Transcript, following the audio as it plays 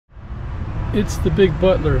It's the big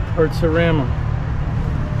Butler Parts-A-Rama.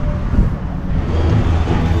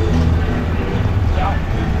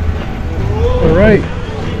 Alright,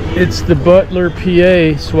 it's the Butler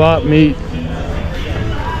PA swap meet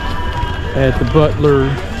at the Butler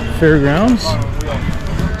Fairgrounds.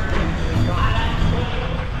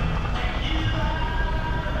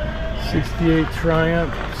 '68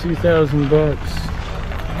 Triumph, $2,000 bucks.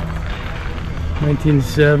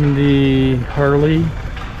 1970 Harley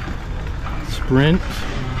Sprint,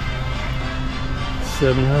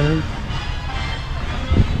 700.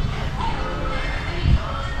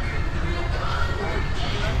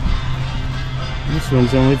 This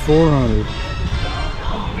one's only 400.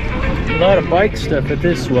 A lot of bike stuff at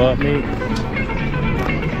this swap meet.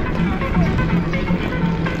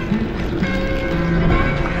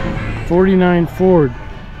 '49 Ford,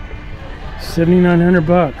 7,900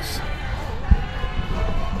 bucks.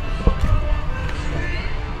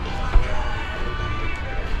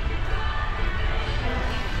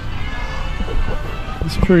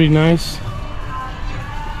 It's pretty nice.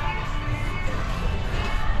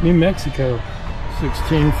 New Mexico,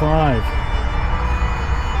 16.5.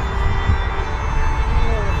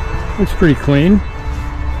 Looks pretty clean.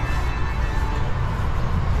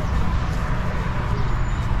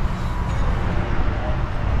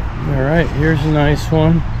 Alright, here's a nice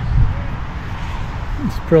one.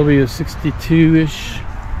 It's probably a 62-ish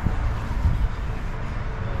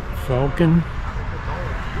Falcon.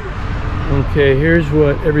 Okay, here's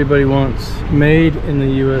what everybody wants. Made in the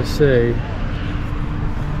USA.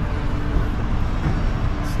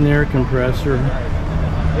 It's an air compressor.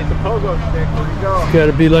 It's a pogo stick. Where you go? It's got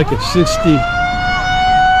to be like a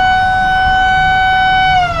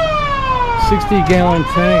 60-gallon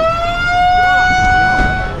tank.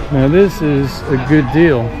 Now this is a good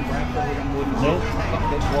deal. Nope.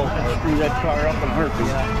 Screw that car up and hurt me.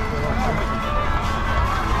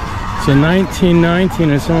 It's a 1919.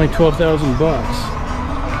 It's only 12,000 bucks.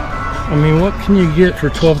 I mean, what can you get for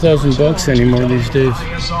 12,000 bucks anymore these days?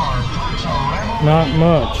 Not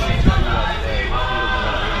much.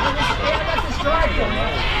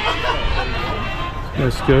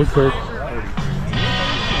 Let's go, Kirk.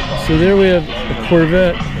 So there we have a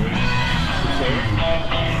Corvette.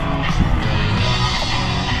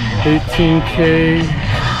 18K.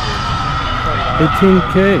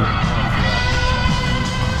 18K.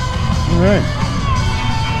 All right.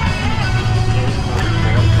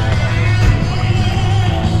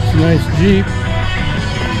 It's a nice Jeep.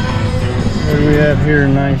 What do we have here?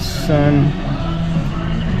 Nice Sun.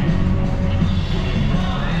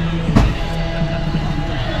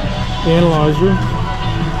 Analyzer.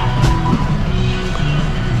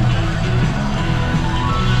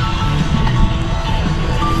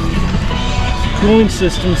 Cooling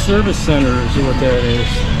system service center is what that is.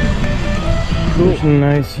 Cool. There's a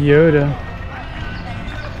nice Yoda.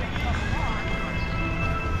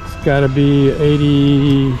 It's got to be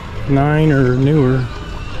 89 or newer.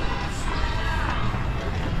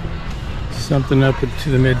 Something up to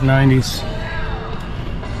the mid-90s.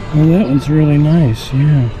 Well, that one's really nice,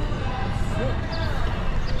 yeah.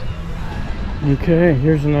 Okay,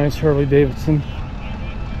 here's a nice Harley Davidson.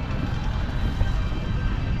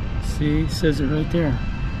 See, it says it right there.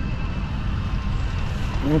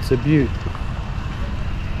 That's a beaut.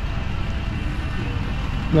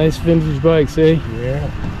 Nice vintage bikes, eh? Yeah.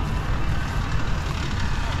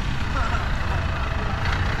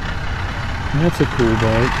 That's a cool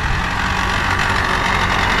bike.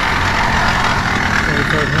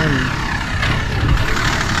 2500.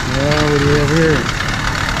 Well, what do we have here?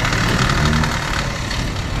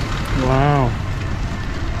 Wow.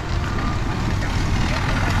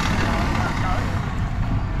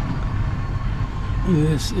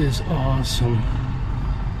 This is awesome.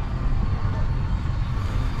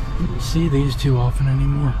 You don't see these too often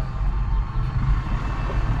anymore.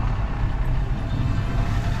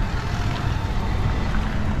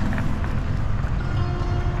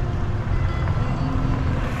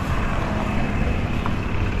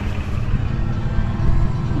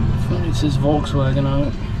 Funny, it says Volkswagen on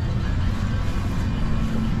it.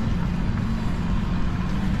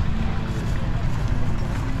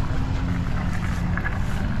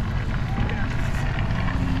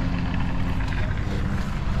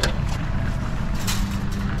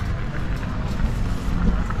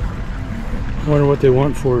 Wonder what they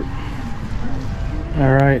want for it.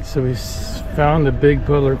 Alright, so we found the big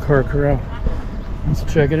Butler car corral. Let's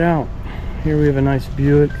check it out. Here we have a nice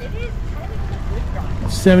Buick.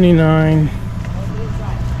 79.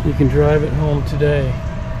 You can drive it home today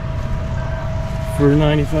for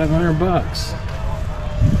 9,500 bucks.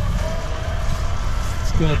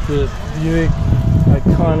 It's got the Buick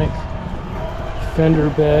iconic fender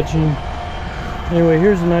badging. Anyway,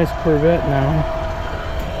 here's a nice Corvette now.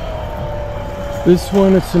 This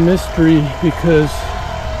one, it's a mystery because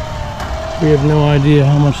we have no idea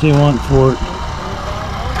how much they want for it,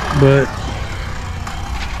 but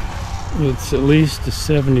it's at least a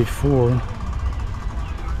 74.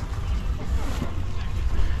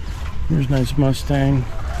 Here's a nice Mustang.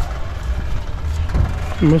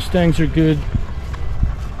 Mustangs are good.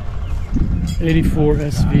 84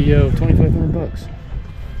 SVO, 2,500 bucks.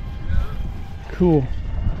 Cool.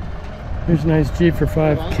 Here's a nice Jeep for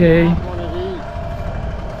 5K.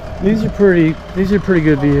 These are pretty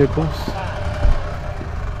good vehicles,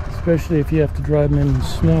 especially if you have to drive them in the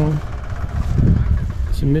snow.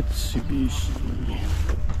 It's a Mitsubishi.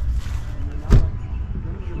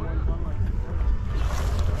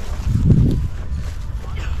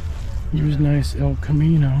 Here's a nice El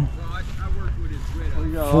Camino.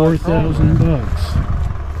 4,000 bucks.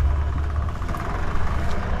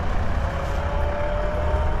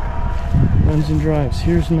 Runs and drives.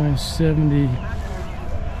 Here's a nice 70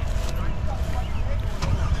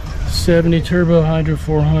 turbo hydro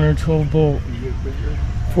 400 12 volt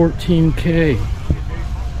 14K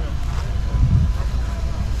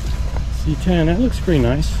C10. That looks pretty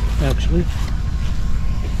nice actually.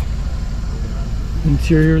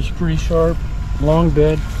 Interior is pretty sharp. Long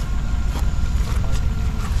bed.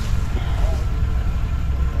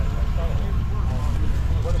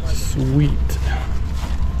 Sweet.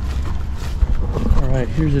 Alright,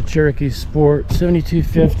 here's a Cherokee Sport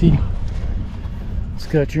 7250. It's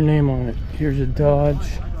got your name on it. Here's a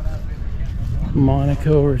Dodge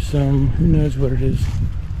Monaco or some, who knows what it is.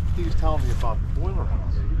 He was telling me about the boiler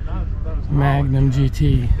house. Magnum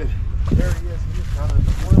GT.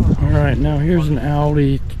 Alright, now here's an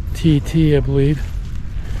Audi TT, I believe.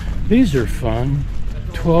 These are fun.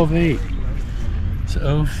 12.8. It's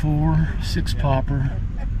 04 6 popper.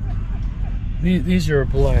 These are a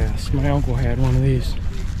blast. My uncle had one of these.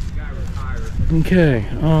 Okay,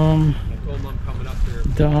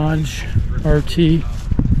 Dodge RT.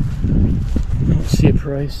 Let's see a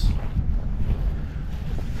price.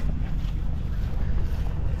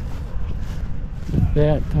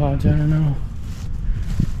 That Dodge, I don't know.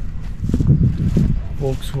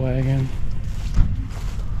 Volkswagen.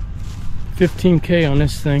 15K on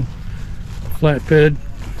this thing. Flatbed.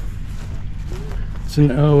 It's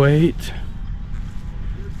an 08.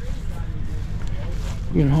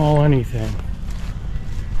 You can haul anything.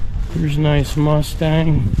 Here's a nice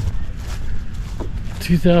Mustang.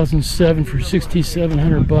 2007 for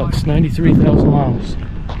 6,700 bucks. 93,000 miles.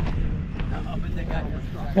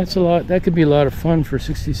 That's a lot. That could be a lot of fun for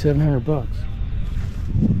 6,700 bucks.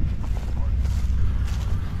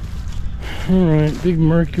 Alright, big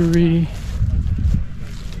Mercury.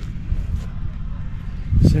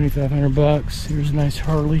 7,500 bucks. Here's a nice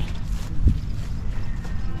Harley.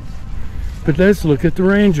 But let's look at the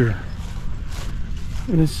Ranger.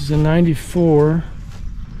 And this is a 94,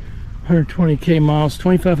 120K miles,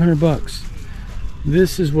 2,500 bucks.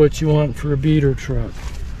 This is what you want for a beater truck.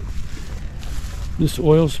 Just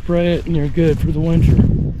oil spray it and you're good for the winter.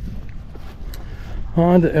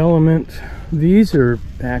 Honda Element. These are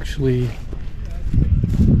actually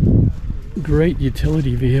great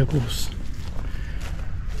utility vehicles.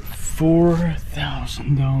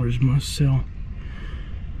 $4,000 must sell.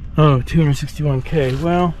 Oh, 261K.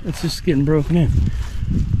 Well, it's just getting broken in.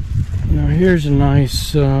 Now here's a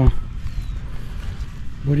nice, what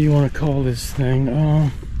do you want to call this thing?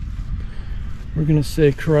 We're gonna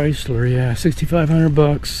say Chrysler. Yeah, 6,500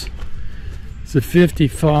 bucks. It's a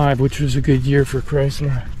 55, which was a good year for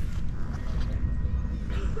Chrysler.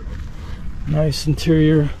 Nice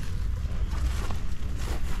interior.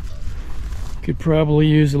 Could probably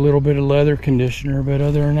use a little bit of leather conditioner, but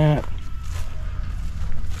other than that,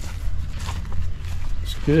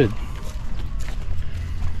 it's good.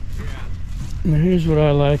 Now here's what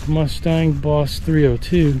I like. Mustang Boss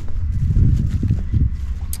 302.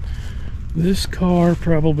 This car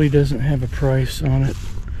probably doesn't have a price on it,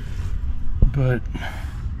 but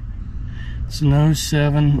it's an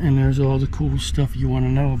 07 and there's all the cool stuff you want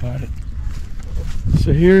to know about it.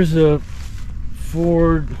 So here's a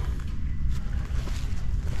Ford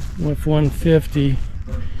F-150.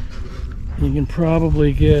 You can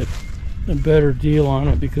probably get a better deal on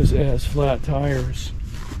it because it has flat tires.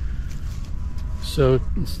 So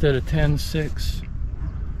instead of 10.6,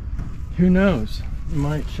 who knows? You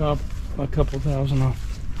might chop a couple thousand off.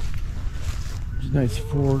 It's a nice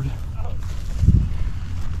Ford.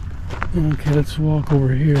 Okay, let's walk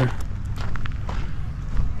over here.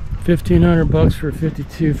 1,500 bucks for a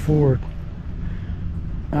 52 Ford.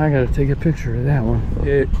 I gotta take a picture of that one.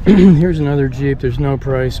 Here's another Jeep. There's no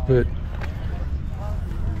price, but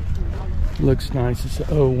looks nice. It's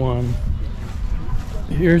a 01.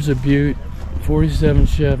 Here's a Butte 47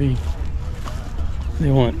 Chevy. They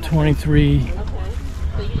want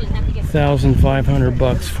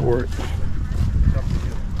 $23,500 for it.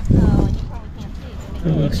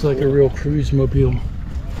 It looks like a real cruise mobile.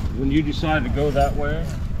 When you decide to go that way,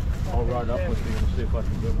 I'll ride up with you and see if I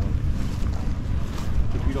can get one.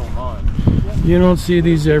 If you don't mind. You don't see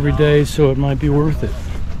these every day, so it might be worth it.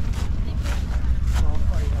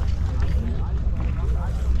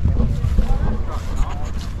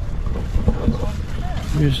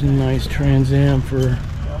 Here's a nice Trans Am for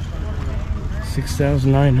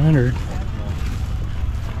 $6,900.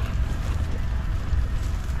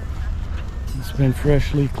 It's been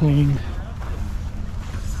freshly cleaned.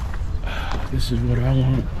 This is what I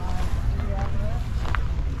want.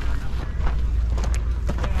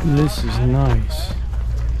 This is nice.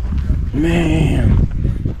 Man,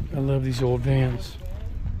 I love these old vans.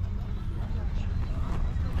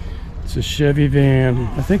 It's a Chevy van.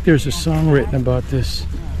 I think there's a song written about this.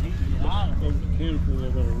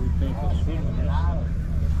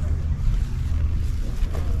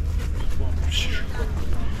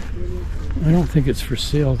 I don't think it's for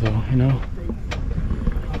sale though, you know.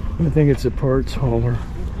 I think it's a parts hauler.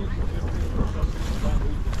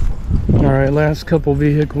 Alright, last couple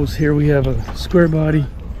vehicles here. We have a square body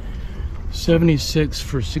 76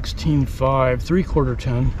 for $16,500, 3/4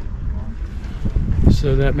 ton.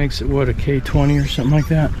 So that makes it what, a K20 or something like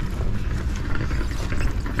that.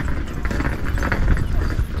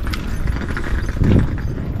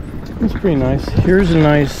 That's pretty nice. Here's a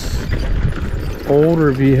nice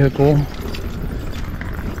older vehicle,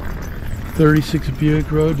 36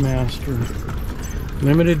 Buick Roadmaster,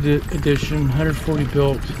 limited edition, 140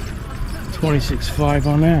 built, 26.5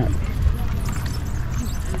 on that.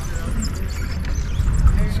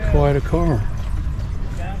 It's quite a car.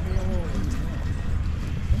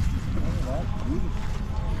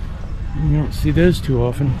 You don't see those too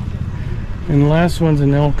often. And the last one's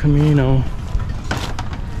an El Camino.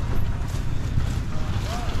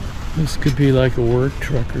 This could be like a work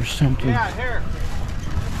truck or something. Yeah, here.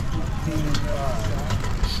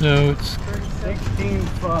 So it's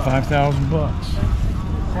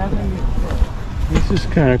 $5,000. This is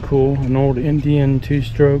kind of cool. An old Indian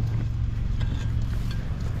 2-stroke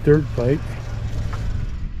dirt bike.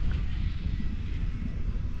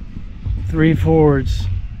 3 Fords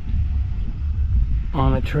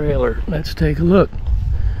on a trailer. Let's take a look.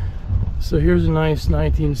 So here's a nice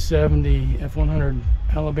 1970 F100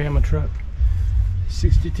 Alabama truck,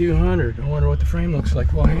 6,200. I wonder what the frame looks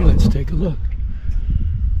like. Well, hey, let's take a look.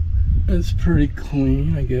 It's pretty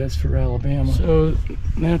clean, I guess, for Alabama. So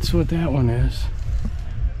that's what that one is.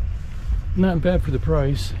 Not bad for the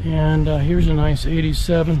price. And here's a nice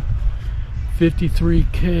 87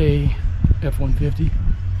 53K F-150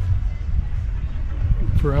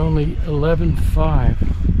 for only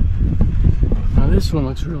 $11,500. Now this one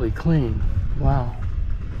looks really clean. Wow.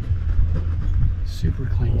 Super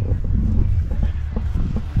clean.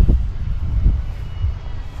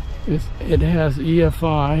 It has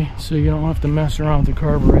EFI, so you don't have to mess around with the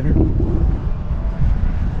carburetor.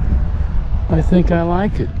 I think I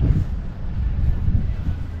like it.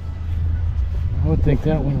 I would think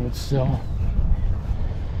that one would sell.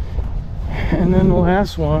 And then the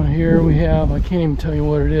last one here we have, I can't even tell you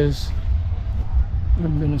what it is.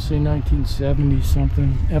 I'm gonna say 1970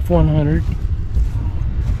 something. F100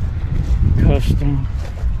 custom.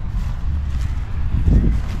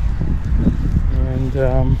 And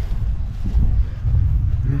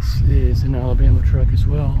this is an Alabama truck as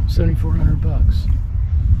well. $7,400.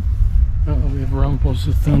 Uh-oh, we have rumbles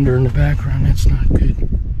of thunder in the background. That's not good.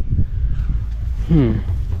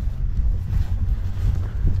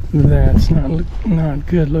 That's not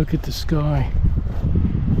good. Look at the sky.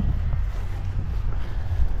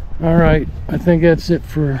 Alright, I think that's it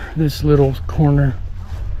for this little corner.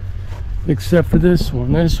 Except for this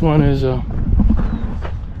one. This one is a,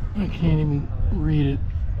 I can't even read it,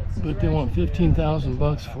 but they want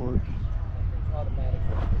 $15,000 for it.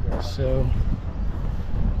 So,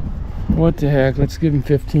 what the heck? Let's give them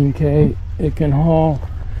 $15K. It can haul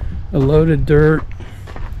a load of dirt,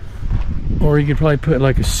 or you could probably put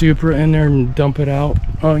like a Supra in there and dump it out.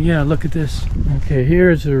 Oh yeah, look at this. Okay,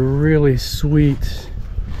 here's a really sweet,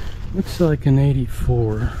 looks like an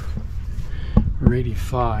 84 or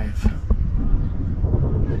 85. I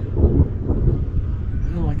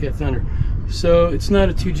don't like that thunder. So it's not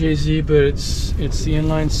a 2JZ, but it's the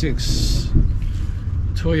inline 6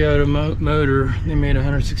 Toyota motor. They made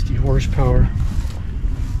 160 horsepower.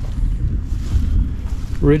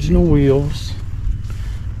 Original wheels.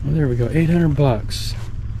 Oh, there we go. 800 bucks.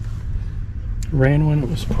 Ran when it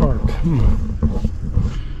was parked.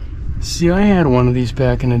 See, I had one of these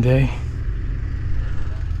back in the day.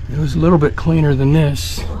 It was a little bit cleaner than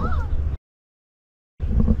this.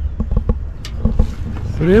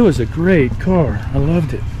 But it was a great car. I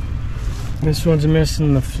loved it. This one's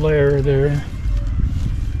missing the flare there.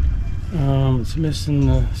 It's missing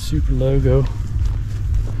the Super logo.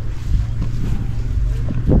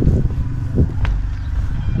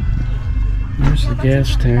 There's the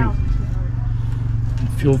gas tank. And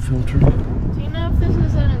fuel filter. Do you know if this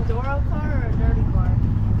is an enduro car or a dirty car?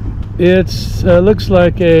 It's looks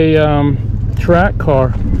like a track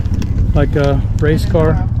car, like a race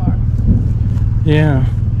car. Yeah.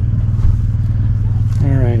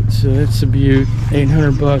 All right, so it's a Butte.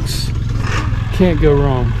 800 bucks. Can't go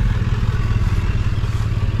wrong.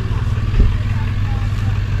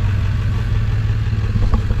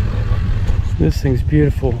 This thing's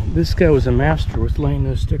beautiful. This guy was a master with laying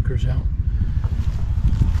those stickers out.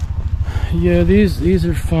 Yeah, these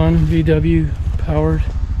are fun. VW powered.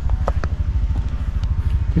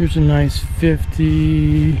 Here's a nice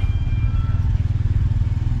 50,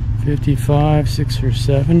 55, 6 or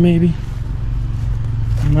 7 maybe.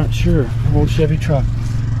 I'm not sure. Old Chevy truck.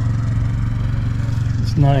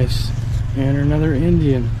 It's nice. And another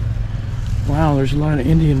Indian. Wow, there's a lot of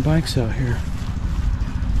Indian bikes out here.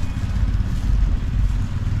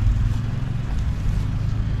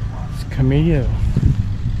 Camillo.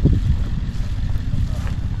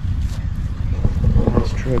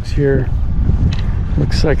 Nice trucks here.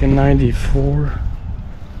 Looks like a 94.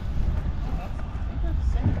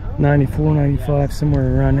 94, 95,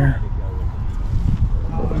 somewhere around there.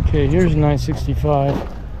 Okay, here's a 965.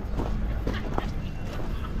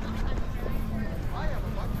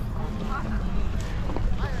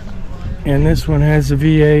 And this one has a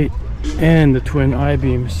V8 and the twin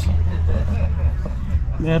I-beams.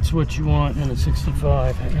 That's what you want in a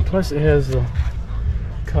 65. And plus it has the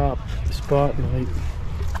cop spotlight.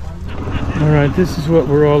 Alright, this is what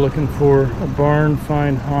we're all looking for. A barn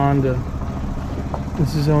find Honda.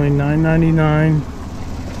 This is only $9.99.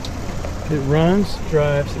 It runs,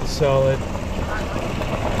 drives, it's solid.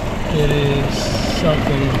 It is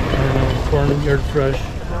something, I don't know, farm and yard fresh.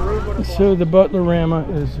 So the Butler Rama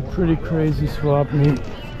is a pretty crazy swap meet.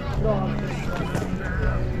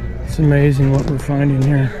 It's amazing what we're finding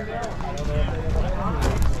here.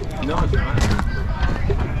 No, it's not.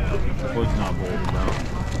 It was not bolted out.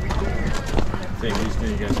 I think these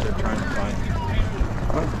new guys are trying to find.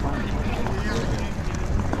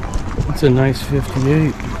 It's a nice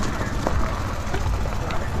 58.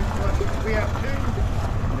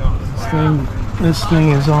 This thing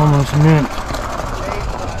is almost mint.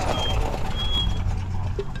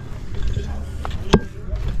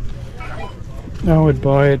 I would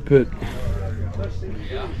buy it, but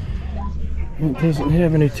it doesn't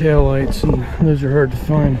have any tail lights, and those are hard to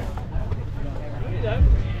find.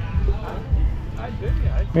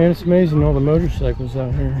 Man, it's amazing all the motorcycles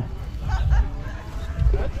out here.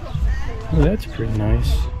 Oh, that's pretty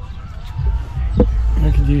nice.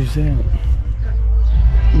 I could use that.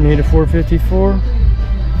 You need a 454?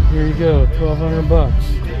 Here you go, 1,200 bucks.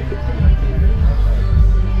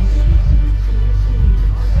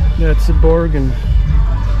 That's a bargain.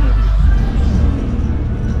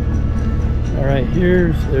 Alright,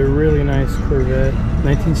 here's a really nice Corvette.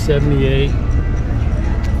 1978.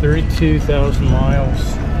 32,000 miles.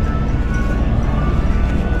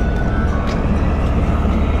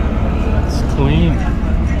 It's clean.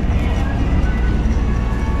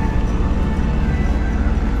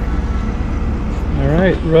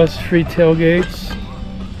 Alright, rust-free tailgates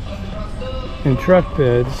and truck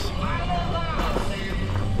beds.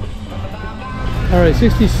 Alright,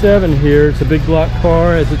 67 here. It's a big block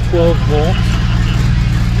car, has a 12 volt.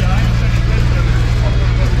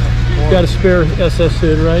 Got a spare SS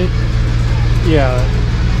hood, right? Yeah,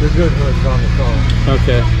 the good hoods on the car.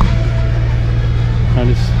 Okay.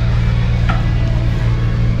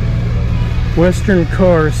 Western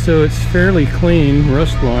car, so it's fairly clean,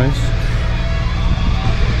 rust-wise.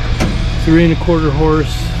 3¼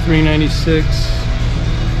 horse, 396.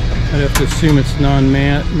 I'd have to assume it's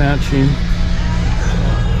non-matching.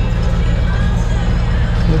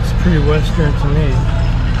 Looks pretty Western to me.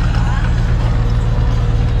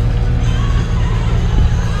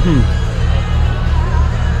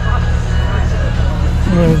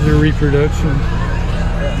 Well, the reproduction.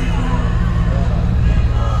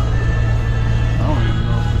 I don't even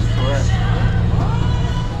know if it's correct.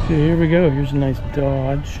 Okay, here we go. Here's a nice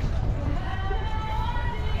Dodge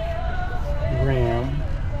Ram.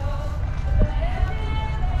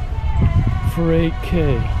 for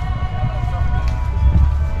 8K.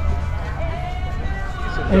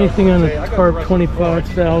 Anything on the carb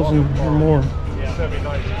 25,000 or more,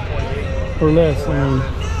 or less, I mean,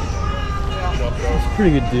 it's a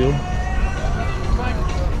pretty good deal.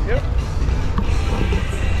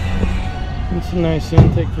 It's a nice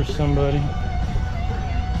intake for somebody.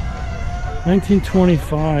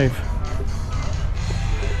 1925.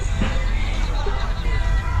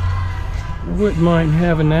 I wouldn't mind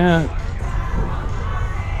having that.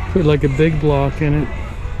 Put like a big block in it.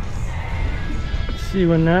 See,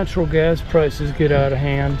 when natural gas prices get out of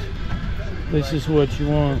hand, this is what you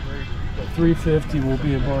want. $350 will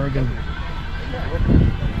be a bargain.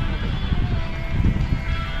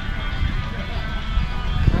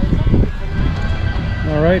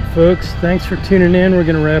 All right, folks, thanks for tuning in. We're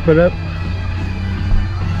going to wrap it up.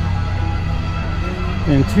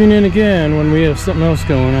 And tune in again when we have something else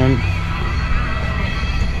going on.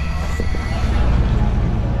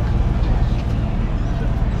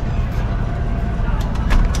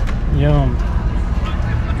 Yum.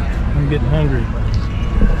 I'm getting hungry.